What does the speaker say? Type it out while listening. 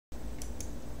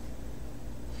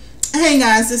Hey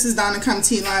guys, this is Donna coming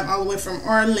to you live all the way from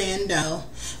Orlando.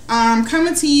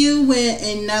 Coming to you with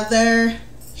another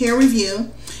hair review.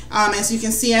 As you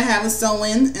can see, I have a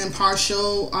sew-in and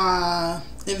partial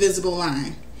invisible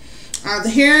line. The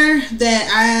hair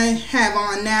that I have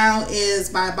on now is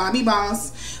by Bobbi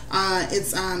Boss.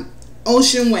 It's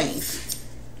Ocean Wave,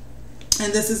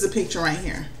 and this is the picture right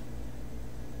here.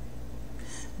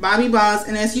 Bobbi Boss,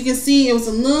 and as you can see, it was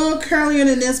a little curlier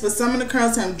than this, but some of the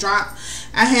curls have dropped.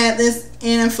 I had this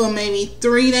in for maybe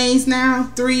 3 days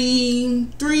now, three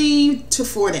to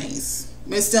 4 days.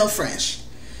 It's still fresh.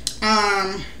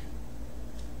 And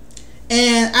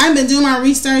I've been doing my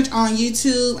research on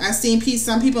YouTube. I've seen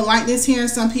some people like this hair,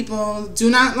 some people do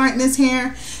not like this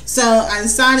hair. So I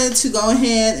decided to go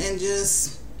ahead and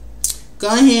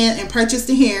purchase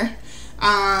the hair.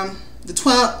 I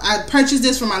purchased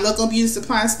this from my local beauty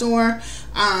supply store.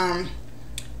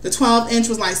 The 12-inch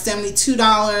was like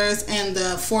 $72 and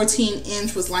the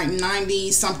 14-inch was like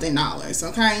 $90 something,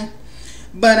 okay?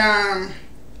 But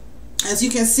as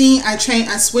you can see, I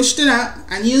switched it up.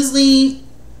 I usually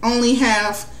only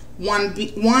have one or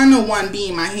 1B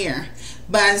in my hair,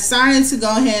 but I decided to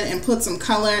go ahead and put some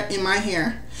color in my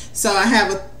hair. So I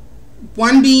have a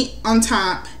 1B on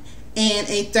top and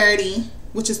a 30,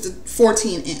 which is the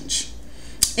 14-inch.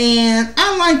 And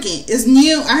I like it. It's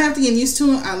new. I have to get used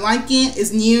to it. I like it.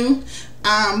 It's new.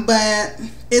 But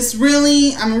it's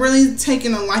really, I'm really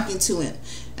taking a liking to it.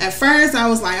 At first, I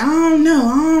was like, I don't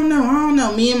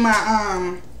know. Me and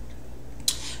my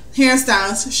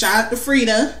hairstylist, shout out to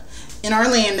Frida in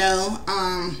Orlando,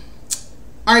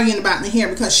 arguing about the hair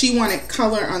because she wanted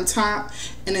color on top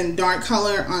and then dark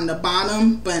color on the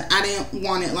bottom, but I didn't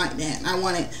want it like that. I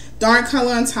wanted dark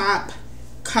color on top,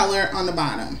 color on the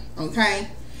bottom, okay?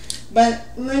 But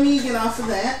let me get off of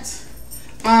that.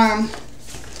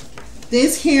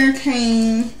 This hair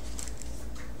came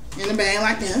in a bag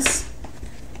like this.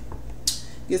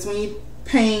 Guess when you're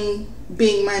paying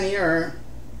big money or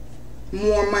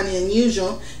more money than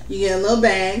usual, you get a little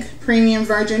bag, premium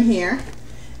virgin hair,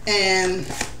 and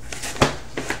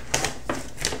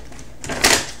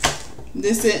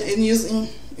this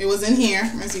it was in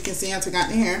here. As you can see, I took out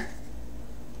the hair,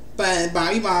 but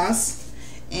Bobbi Boss.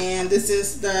 And this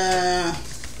is the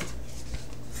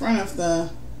front of the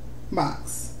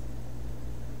box.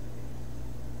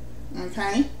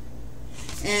 Okay.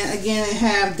 And again, it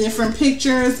have different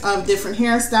pictures of different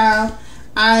hairstyle.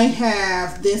 I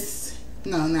have this,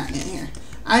 no, not in here.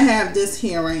 I have this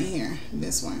hair right here.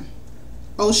 This one.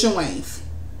 Ocean Wave.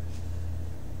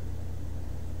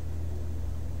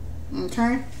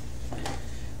 Okay.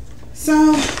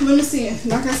 So, let me see.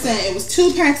 Like I said, it was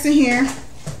 2 packs of hair.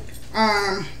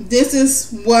 This is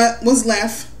what was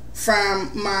left from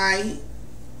my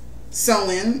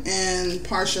sew-in and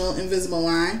partial invisible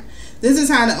line. This is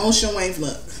how the Ocean Wave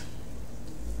looks.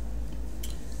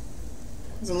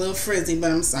 It's a little frizzy,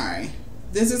 but I'm sorry.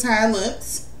 This is how it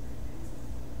looks.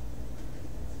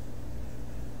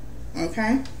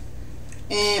 Okay.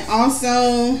 And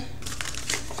also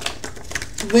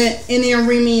with any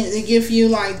Remy, they give you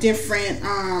like different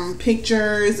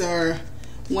pictures or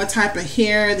what type of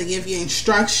hair. They give you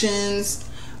instructions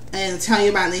and tell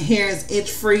you about the hair is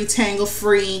itch free, tangle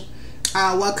free,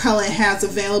 what color it has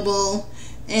available,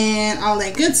 and all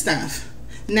that good stuff.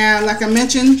 Now, like I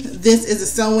mentioned, this is a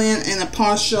sew-in and a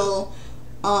partial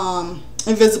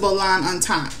invisible line on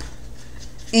top.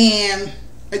 And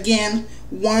again,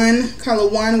 color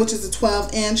 1, which is the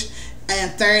 12-inch,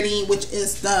 and 30, which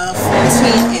is the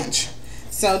 14-inch.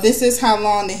 So this is how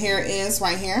long the hair is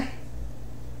right here.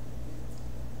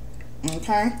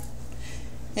 Okay,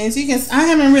 as you can, I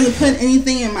haven't really put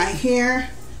anything in my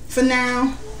hair for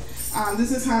now.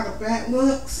 This is how the back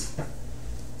looks.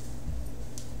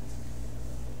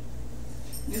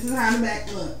 This is how the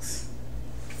back looks.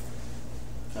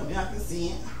 Hope y'all can see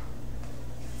it.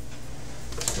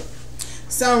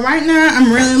 So right now,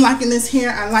 I'm really liking this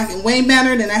hair. I like it way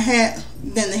better than the hair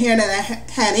that I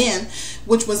had in,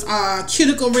 which was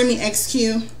Cuticle Remy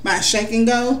XQ by Shake and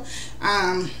Go.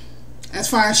 As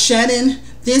far as shedding,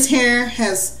 this hair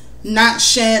has not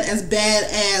shed as bad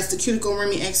as the Cuticle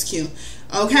Remy XQ.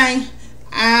 Okay,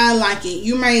 I like it.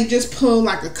 You may just pull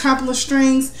like a couple of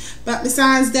strings, but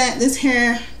besides that, this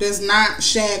hair does not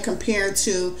shed compared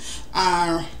to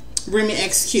Remy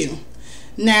XQ.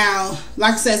 Now,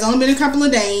 like I said, it's only been a couple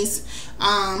of days.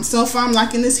 So far, I'm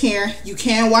liking this hair. You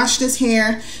can wash this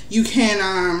hair. You can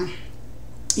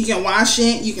wash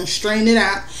it. You can straighten it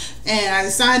out. And I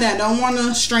decided I don't want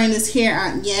to strain this hair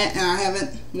out yet, and I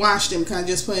haven't washed it because I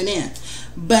just put it in.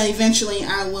 But eventually,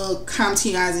 I will come to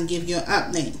you guys and give you an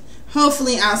update.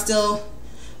 Hopefully,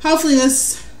 hopefully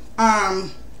this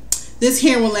this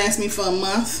hair will last me for a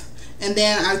month, and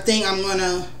then I think I'm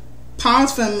gonna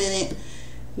pause for a minute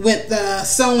with the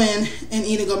sewing and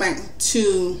either go back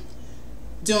to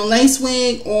doing lace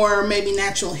wig or maybe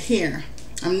natural hair.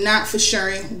 I'm not for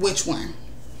sure which one,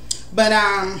 but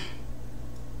I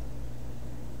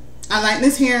like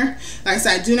this hair. Like I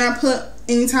said, I do not put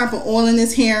any type of oil in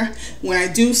this hair. When I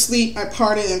do sleep, I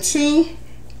part it in two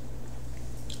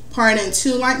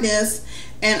like this,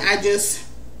 and I just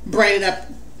braid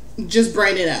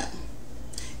it up,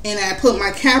 and I put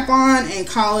my cap on and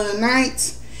call it a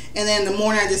night. And then in the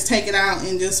morning I just take it out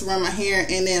and just run my hair,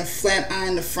 and then flat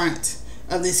iron the front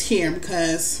of this hair,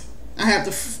 because I have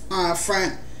the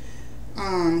front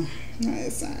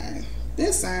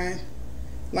this side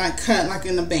like cut like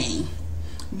in the bang.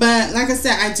 But like I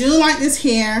said, I do like this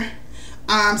hair.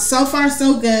 So far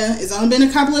so good. It's only been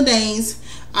a couple of days.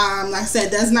 Like I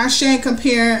said, does not shed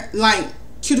compare like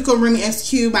Cuticle Remy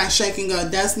XQ by Shake and Go.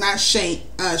 It does not shed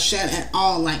at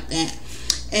all like that.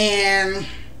 And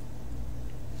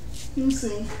let me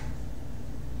see.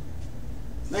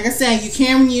 Like I said, you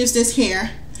can reuse this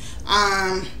hair.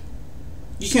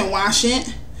 You can wash it.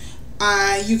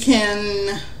 You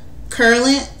can curl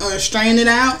it or straighten it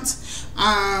out.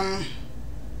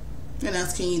 What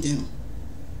else can you do?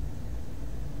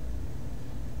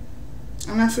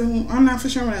 I'm not for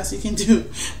sure what else you can do.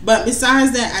 But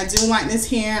besides that, I do like this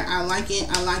hair. I like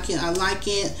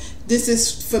it. This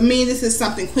is, for me, this is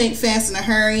something quick, fast, in a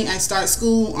hurry. I start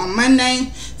school on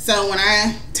Monday, so when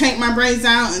I take my braids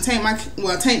out and take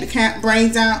the cap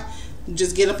braids out,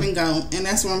 just get up and go. And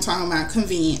that's what I'm talking about,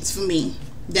 convenience for me.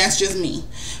 That's just me.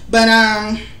 But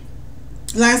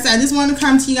like I said, I just wanted to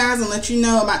come to you guys and let you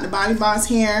know about the Bobbi Boss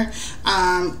hair.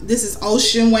 This is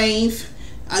Ocean Wave.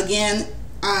 Again,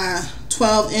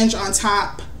 12-inch on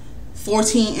top,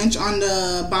 14-inch on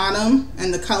the bottom,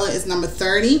 and the color is number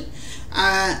 30.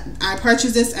 I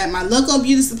purchased this at my local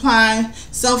beauty supply.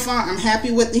 So far, I'm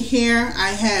happy with the hair.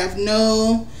 I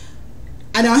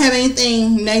don't have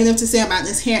anything negative to say about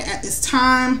this hair at this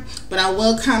time, but I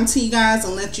will come to you guys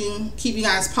and keep you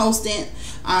guys posted.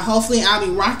 Hopefully, I'll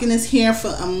be rocking this hair for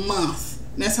a month.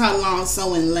 That's how long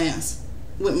sewing lasts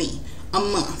with me, a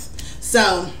month.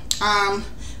 So,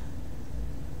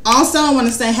 also, I want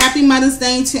to say Happy Mother's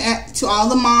Day to all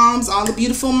the moms, all the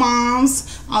beautiful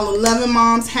moms, all the loving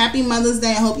moms. Happy Mother's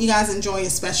Day. I hope you guys enjoy your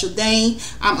special day.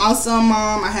 I'm also a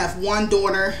mom. I have one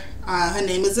daughter. Her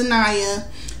name is Anaya.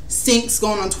 6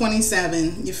 going on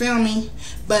 27. You feel me?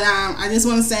 But I just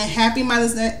want to say Happy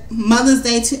Mother's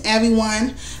Day to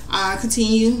everyone.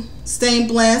 Continue staying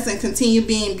blessed and continue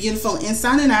being beautiful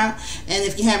inside and out. And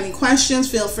if you have any questions,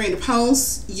 feel free to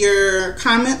post your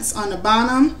comments on the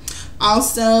bottom.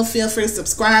 Also, feel free to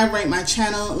subscribe, rate my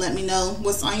channel, let me know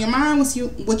what's on your mind,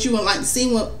 what you would like to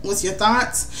see, what's your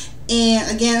thoughts. And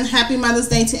again, Happy Mother's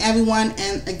Day to everyone.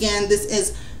 And again, this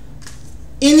is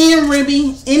Indian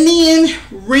Remy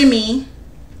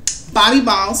Bobbi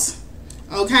Boss,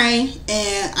 okay?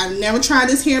 And I've never tried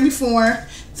this hair before,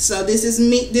 so this is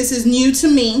new to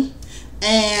me.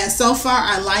 And so far,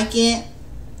 I like it.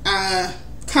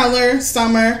 Color,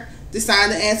 summer.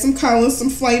 Decided to add some color,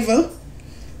 some flavor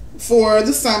for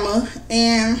the summer,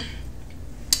 and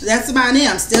that's about it.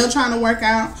 I'm still trying to work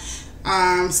out.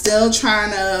 Still trying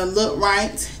to look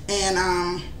right,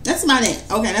 and that's about it.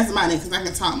 Okay, that's about it, because I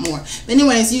can talk more. But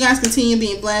anyways, you guys continue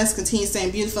being blessed, continue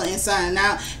staying beautiful inside and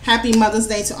out. Happy Mother's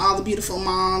Day to all the beautiful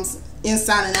moms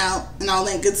inside and out and all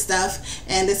that good stuff.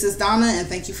 And this is Donna, and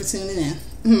thank you for tuning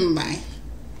in. Bye.